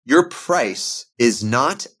Your price is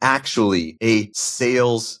not actually a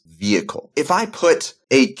sales vehicle. If I put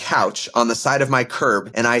a couch on the side of my curb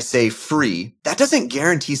and I say free, that doesn't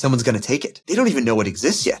guarantee someone's going to take it. They don't even know it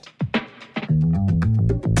exists yet.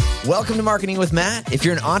 Welcome to Marketing with Matt. If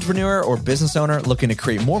you're an entrepreneur or business owner looking to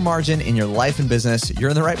create more margin in your life and business, you're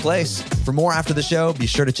in the right place. For more after the show, be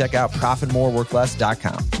sure to check out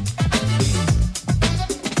profitmoreworkless.com.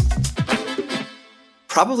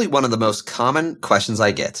 Probably one of the most common questions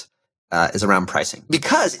I get is around pricing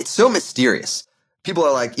because it's so mysterious. People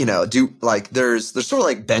are like, there's sort of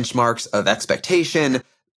like benchmarks of expectation,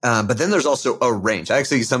 but then there's also a range. I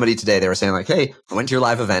actually somebody today, they were saying like, hey, I went to your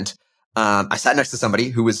live event. I sat next to somebody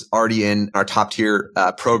who was already in our top tier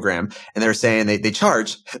program, and they were saying they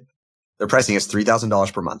charge, their pricing is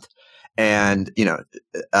 $3,000 per month. And,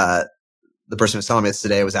 the person who was telling me this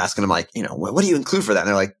today was asking them like, what do you include for that? And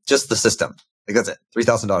they're like, just the system. Like, that's it,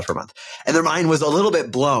 $3,000 per month. And their mind was a little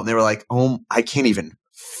bit blown. They were like, oh, I can't even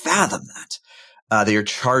fathom that you're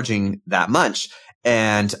charging that much.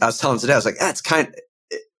 And I was telling them today, I was like,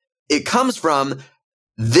 it comes from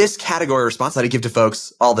this category response that I give to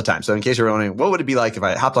folks all the time. So in case you're wondering, what would it be like if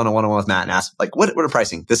I hopped on a one-on-one with Matt and asked, like, what are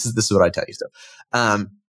pricing? This is what I tell you. So,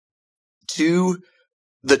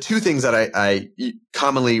 the two things that I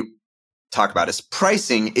commonly talk about is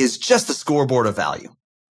pricing is just the scoreboard of value.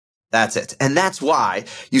 That's it. And that's why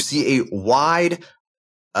you see a wide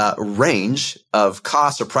range of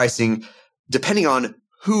costs or pricing depending on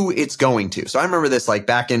who it's going to. So I remember this like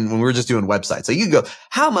back in when we were just doing websites. So you can go,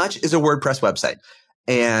 how much is a WordPress website?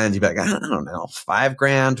 And you'd be like, I don't know,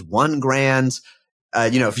 $5,000, $1,000.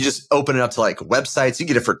 If you just open it up to like websites, you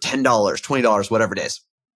get it for $10, $20, whatever it is.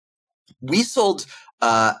 We sold,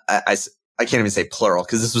 I can't even say plural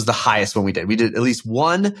because this was the highest one we did. We did at least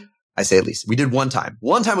one. I say at least. We did one time.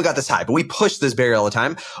 One time we got this high, but we pushed this barrier all the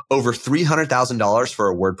time. Over $300,000 for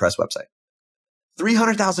a WordPress website.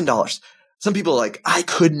 $300,000. Some people are like, I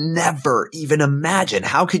could never even imagine.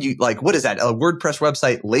 How could you, like, what is that? A WordPress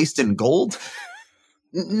website laced in gold?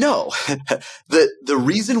 No. The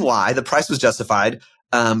reason why the price was justified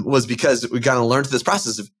was because we kind of learned through this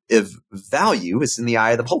process of value is in the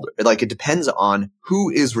eye of the beholder. Like, it depends on who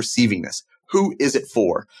is receiving this. Who is it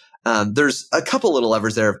for? There's a couple little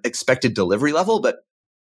levers there of expected delivery level, but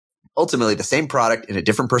ultimately the same product in a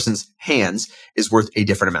different person's hands is worth a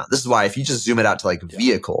different amount. This is why if you just zoom it out to like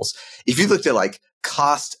vehicles, if you looked at like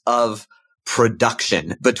cost of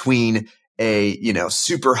production between a,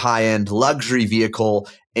 super high end luxury vehicle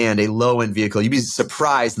and a low end vehicle, you'd be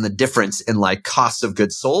surprised in the difference in like cost of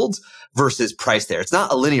goods sold versus price there. It's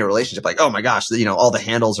not a linear relationship. Like, oh my gosh, all the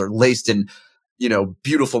handles are laced in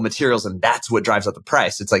beautiful materials, and that's what drives up the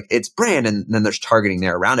price. It's like, it's brand, and then there's targeting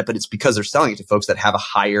there around it, but it's because they're selling it to folks that have a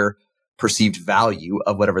higher perceived value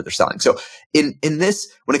of whatever they're selling. So in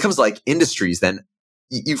this, when it comes to like industries, then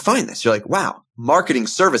you find this, you're like, wow, marketing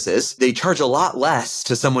services, they charge a lot less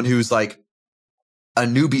to someone who's like a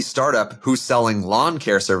newbie startup who's selling lawn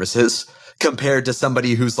care services compared to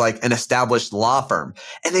somebody who's like an established law firm.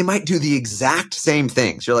 And they might do the exact same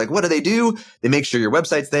things. You're like, what do? They make sure your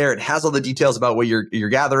website's there. It has all the details about what you're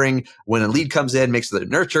gathering. When a lead comes in, makes sure they're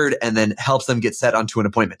nurtured, and then helps them get set onto an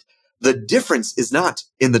appointment. The difference is not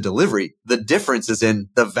in the delivery. The difference is in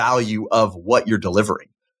the value of what you're delivering.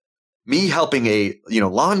 Me helping a,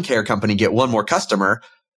 lawn care company get one more customer,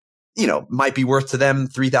 might be worth to them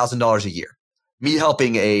 $3,000 a year. Me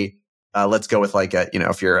helping let's go with like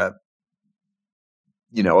if you're a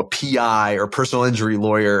PI or personal injury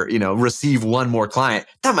lawyer, receive one more client,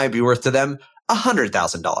 that might be worth to them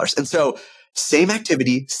 $100,000. And so same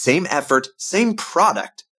activity, same effort, same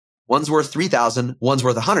product. One's worth $3,000, one's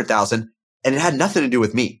worth $100,000, and it had nothing to do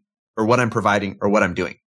with me or what I'm providing or what I'm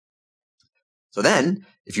doing. So then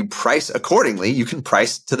if you price accordingly, you can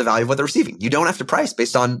price to the value of what they're receiving. You don't have to price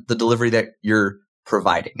based on the delivery that you're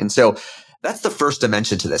providing. And so that's the first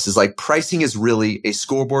dimension to this, is like pricing is really a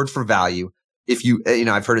scoreboard for value. If you,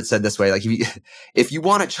 I've heard it said this way, like if you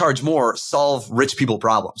want to charge more, solve rich people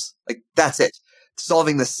problems. Like, that's it.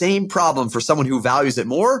 Solving the same problem for someone who values it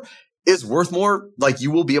more is worth more. Like, you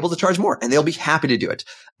will be able to charge more, and they'll be happy to do it.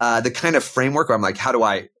 The kind of framework where I'm like, how do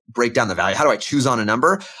I break down the value? How do I choose on a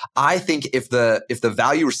number? I think if the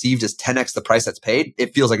value received is 10x the price that's paid,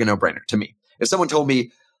 it feels like a no-brainer to me. If someone told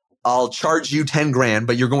me, I'll charge you 10 grand,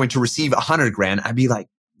 but you're going to receive 100 grand, I'd be like,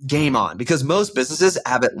 game on, because most businesses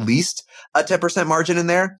have at least a 10% margin in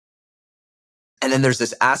there. And then there's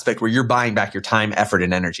this aspect where you're buying back your time, effort,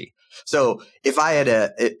 and energy. So if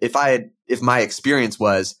my experience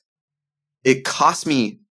was, it cost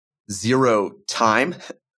me zero time,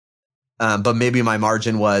 but maybe my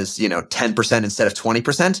margin was, 10% instead of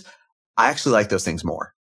 20%, I actually like those things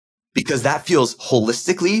more. because that feels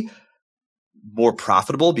holistically more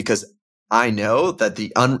profitable, because I know that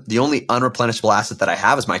the only unreplenishable asset that I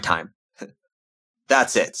have is my time.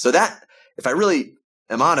 That's it. So that, if I really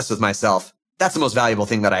am honest with myself, that's the most valuable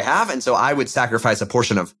thing that I have. And so I would sacrifice a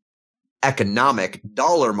portion of economic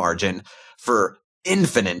dollar margin for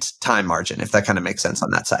infinite time margin, if that kind of makes sense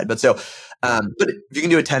on that side. But but if you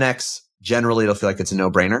can do a 10x, generally it'll feel like it's a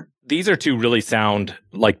no-brainer. These are two really sound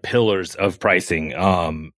like pillars of pricing.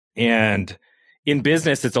 And in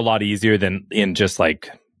business, it's a lot easier than in just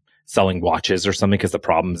like selling watches or something, because the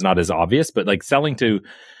problem is not as obvious. But like selling to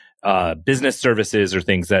business services or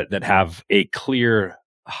things that have a clear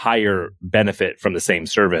higher benefit from the same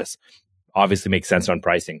service obviously makes sense on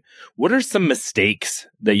pricing. What are some mistakes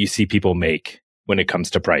that you see people make when it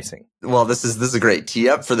comes to pricing? Well, this is a great tee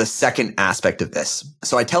up for the second aspect of this.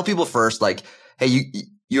 So I tell people first, like, hey,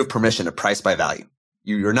 you have permission to price by value.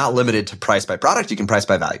 You're not limited to price by product. You can price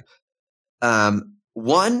by value.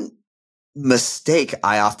 One mistake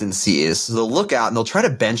I often see is they'll look out and they'll try to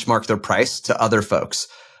benchmark their price to other folks.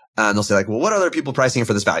 And they'll say like, well, what are other people pricing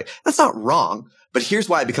for this value? That's not wrong, but here's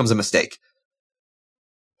why it becomes a mistake.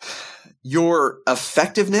 Your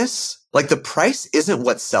effectiveness, like the price isn't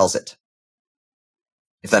what sells it.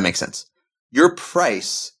 If that makes sense. Your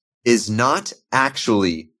price is not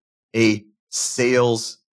actually a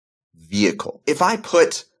sales vehicle. If I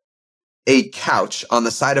put a couch on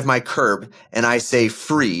the side of my curb and I say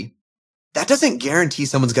free, that doesn't guarantee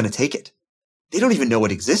someone's going to take it. They don't even know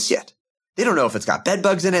it exists yet. They don't know if it's got bed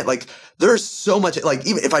bugs in it. Like there's so much, like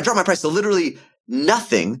even if I drop my price to literally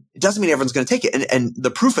nothing, it doesn't mean everyone's going to take it. And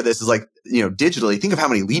the proof of this is like, digitally, think of how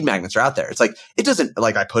many lead magnets are out there. It's like, it doesn't,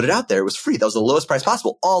 like I put it out there. It was free. That was the lowest price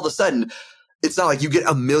possible. All of a sudden, it's not like you get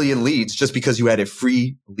 1 million leads just because you had a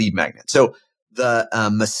free lead magnet. So the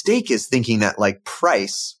mistake is thinking that like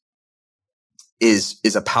price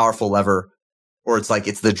is a powerful lever, or it's like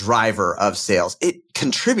it's the driver of sales. It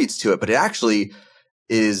contributes to it, but it actually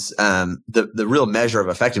is the real measure of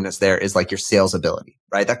effectiveness there is like your sales ability,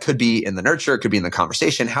 right? That could be in the nurture, it could be in the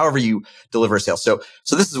conversation, however you deliver sales. So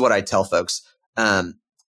this is what I tell folks.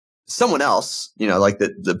 Someone else, like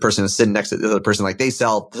the person who's sitting next to the other person, like they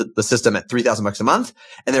sell the system at $3,000 a month,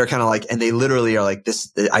 and they're kind of like, and they literally are like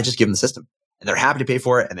this. I just give them the system, and they're happy to pay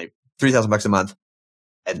for it, and they $3,000 a month,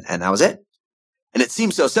 and that was it. And it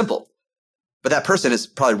seems so simple, but that person is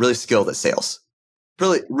probably really skilled at sales.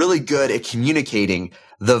 Really, really good at communicating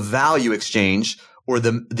the value exchange or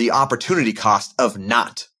the opportunity cost of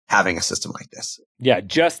not having a system like this. Yeah,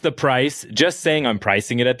 just the price, just saying I'm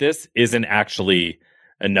pricing it at this isn't actually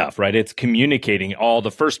enough, right? It's communicating all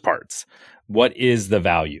the first parts. What is the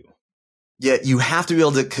value? Yeah, you have to be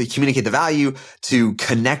able to communicate the value to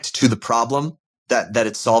connect to the problem that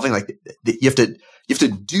it's solving. Like you have to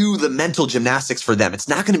do the mental gymnastics for them. It's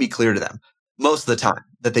not going to be clear to them most of the time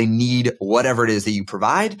that they need whatever it is that you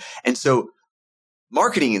provide. And so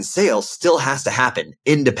marketing and sales still has to happen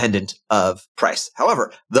independent of price.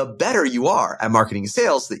 However, the better you are at marketing and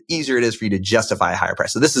sales, the easier it is for you to justify a higher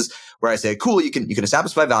price. So this is where I say, cool, you can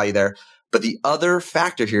establish my value there. But the other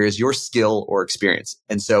factor here is your skill or experience.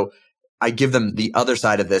 And so I give them the other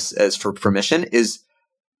side of this as for permission is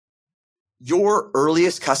your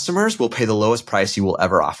earliest customers will pay the lowest price you will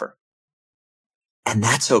ever offer. And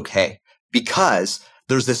that's okay. Because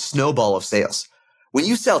there's this snowball of sales. When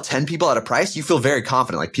you sell 10 people at a price, you feel very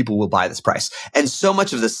confident, like people will buy this price. And so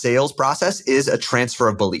much of the sales process is a transfer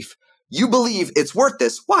of belief. You believe it's worth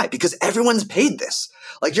this. Why? Because everyone's paid this.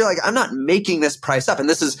 Like you're like, I'm not making this price up. And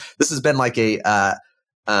this has been like a, I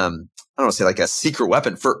don't want to say like a secret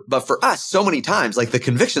weapon but for us, so many times, like the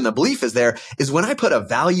conviction, the belief is there is when I put a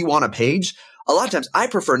value on a page, a lot of times I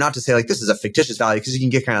prefer not to say like, this is a fictitious value because you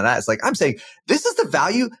can get kind of that. It's like, I'm saying this is the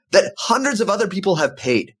value that hundreds of other people have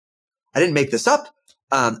paid. I didn't make this up.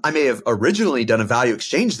 I may have originally done a value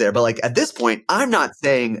exchange there, but like at this point, I'm not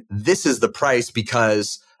saying this is the price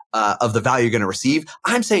because of the value you're going to receive.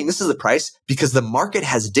 I'm saying this is the price because the market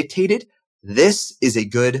has dictated this is a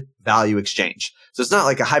good value exchange. So it's not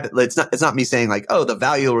like it's not me saying like, oh, the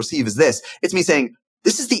value you'll receive is this. It's me saying,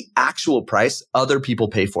 this is the actual price other people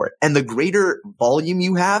pay for it. And the greater volume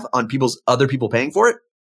you have on other people paying for it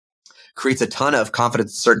creates a ton of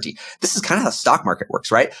confidence and certainty. This is kind of how the stock market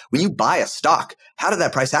works, right? When you buy a stock, how did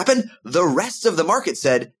that price happen? The rest of the market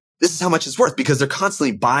said, this is how much it's worth because they're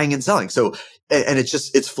constantly buying and selling. So, and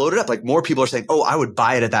it's floated up. Like more people are saying, oh, I would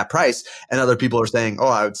buy it at that price. And other people are saying, oh,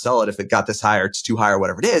 I would sell it if it got this high or it's too high or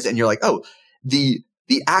whatever it is. And you're like, oh, the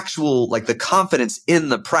actual, like the confidence in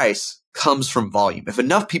the price comes from volume. If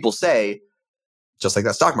enough people say, just like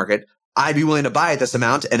that stock market, I'd be willing to buy at this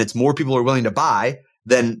amount, and it's more people are willing to buy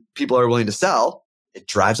than people are willing to sell, it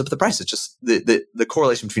drives up the price. It's just the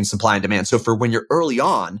correlation between supply and demand. So for when you're early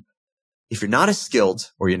on, if you're not as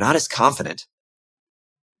skilled or you're not as confident,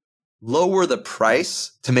 lower the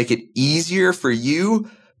price to make it easier for you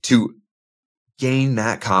to gain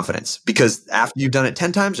that confidence. Because after you've done it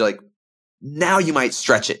 10 times, you're like, now you might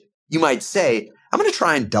stretch it. You might say, I'm going to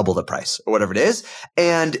try and double the price or whatever it is.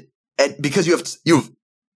 And because you have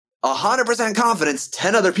 100% confidence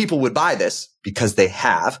 10 other people would buy this because they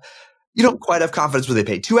have. You don't quite have confidence where they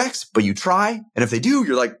pay 2x, but you try. And if they do,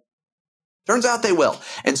 you're like, turns out they will.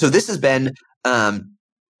 And so this has been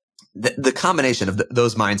the combination of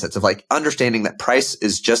those mindsets of like understanding that price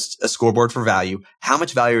is just a scoreboard for value. How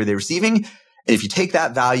much value are they receiving? And if you take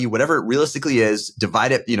that value, whatever it realistically is,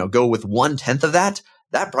 divide it, go with 1/10 of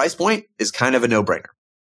that price point is kind of a no-brainer.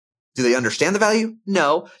 Do they understand the value?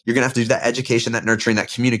 No. You're going to have to do that education, that nurturing,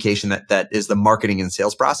 that communication that is the marketing and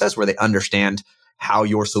sales process where they understand how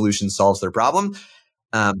your solution solves their problem.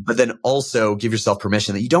 But then also give yourself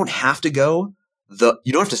permission that you don't have to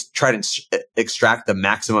try to extract the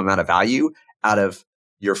maximum amount of value out of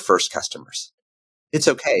your first customers. It's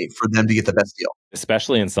okay for them to get the best deal.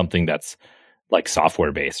 Especially in something that's like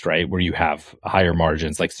software based, right? Where you have higher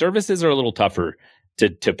margins. Like services are a little tougher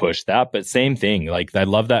to push that, but same thing. Like I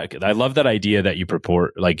love that idea that you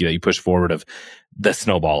purport, like you push forward of the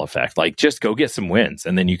snowball effect. Like just go get some wins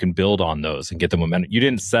and then you can build on those and get the momentum. You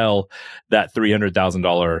didn't sell that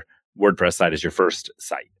 $300,000 WordPress site as your first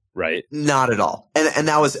site, right? Not at all. And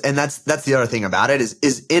that's the other thing about it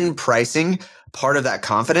is in pricing, part of that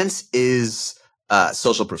confidence is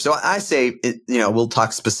social proof. So I say, we'll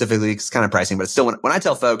talk specifically, it's kind of pricing, but still when I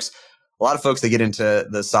tell folks, a lot of folks, they get into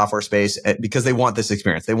the software space because they want this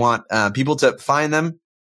experience. They want people to find them,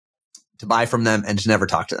 to buy from them, and to never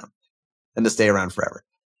talk to them and to stay around forever.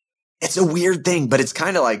 It's a weird thing, but it's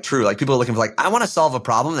kind of like true. Like people are looking for like, I want to solve a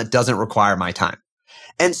problem that doesn't require my time.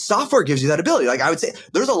 And software gives you that ability. Like I would say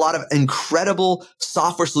there's a lot of incredible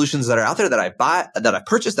software solutions that are out there that I buy, that I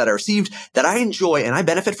purchased, that I received, that I enjoy and I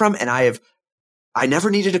benefit from. And I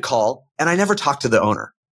never needed to call and I never talked to the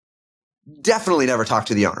owner. Definitely never talk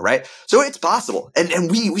to the owner, right? So it's possible.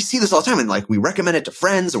 And we see this all the time and like we recommend it to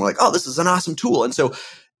friends and we're like, oh, this is an awesome tool. And so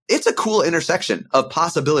it's a cool intersection of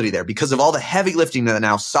possibility there because of all the heavy lifting that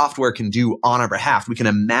now software can do on our behalf. We can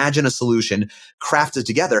imagine a solution, craft it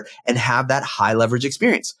together and have that high leverage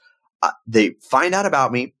experience. They find out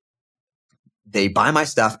about me, they buy my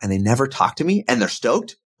stuff and they never talk to me and they're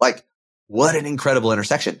stoked. Like, what an incredible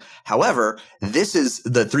intersection. However, this is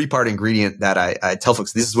the 3-part ingredient that I tell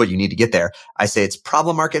folks, this is what you need to get there. I say it's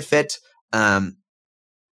problem market fit,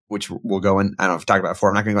 which we'll go in. I don't know if I've talked about it before.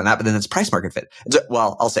 I'm not going to go in that, but then it's price market fit.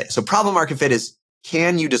 Well, I'll say, so problem market fit is,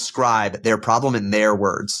 can you describe their problem in their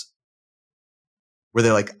words? Where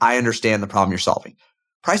they're like, I understand the problem you're solving.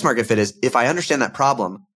 Price market fit is, if I understand that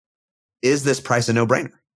problem, is this price a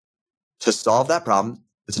no-brainer? To solve that problem,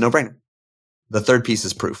 it's a no-brainer. The third piece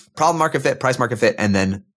is proof. Problem market fit, price market fit, and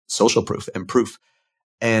then social proof and proof.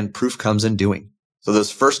 And proof comes in doing. So those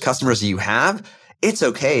first customers you have, it's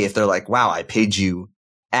okay if they're like, wow, I paid you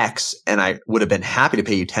X and I would have been happy to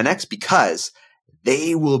pay you 10X because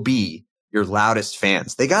they will be your loudest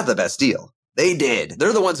fans. They got the best deal. They did.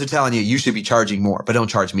 They're the ones who are telling you should be charging more, but don't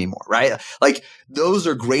charge me more, right? Like those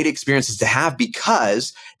are great experiences to have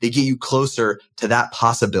because they get you closer to that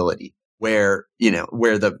possibility where,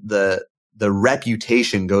 where the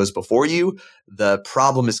reputation goes before you. The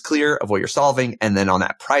problem is clear of what you're solving. And then on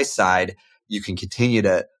that price side, you can continue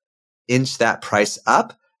to inch that price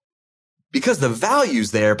up because the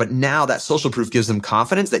value's there. But now that social proof gives them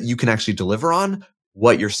confidence that you can actually deliver on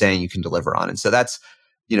what you're saying you can deliver on. And so that's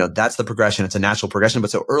the progression. It's a natural progression. But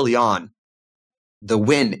so early on, the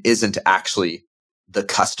win isn't actually the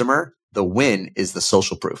customer. The win is the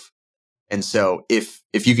social proof. And so if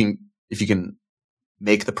you can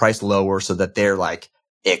make the price lower so that they're like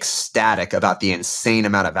ecstatic about the insane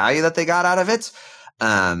amount of value that they got out of it,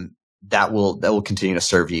 that will continue to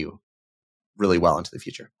serve you really well into the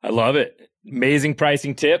future. I love it. Amazing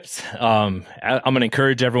pricing tips. I'm going to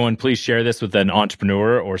encourage everyone, please share this with an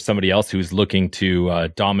entrepreneur or somebody else who's looking to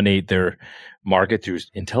dominate their market through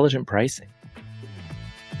intelligent pricing.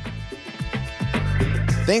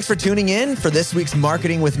 Thanks for tuning in for this week's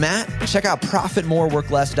Marketing with Matt. Check out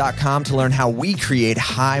ProfitMoreWorkLess.com to learn how we create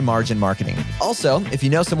high margin marketing. Also, if you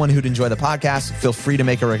know someone who'd enjoy the podcast, feel free to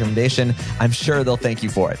make a recommendation. I'm sure they'll thank you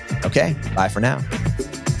for it. Okay, bye for now.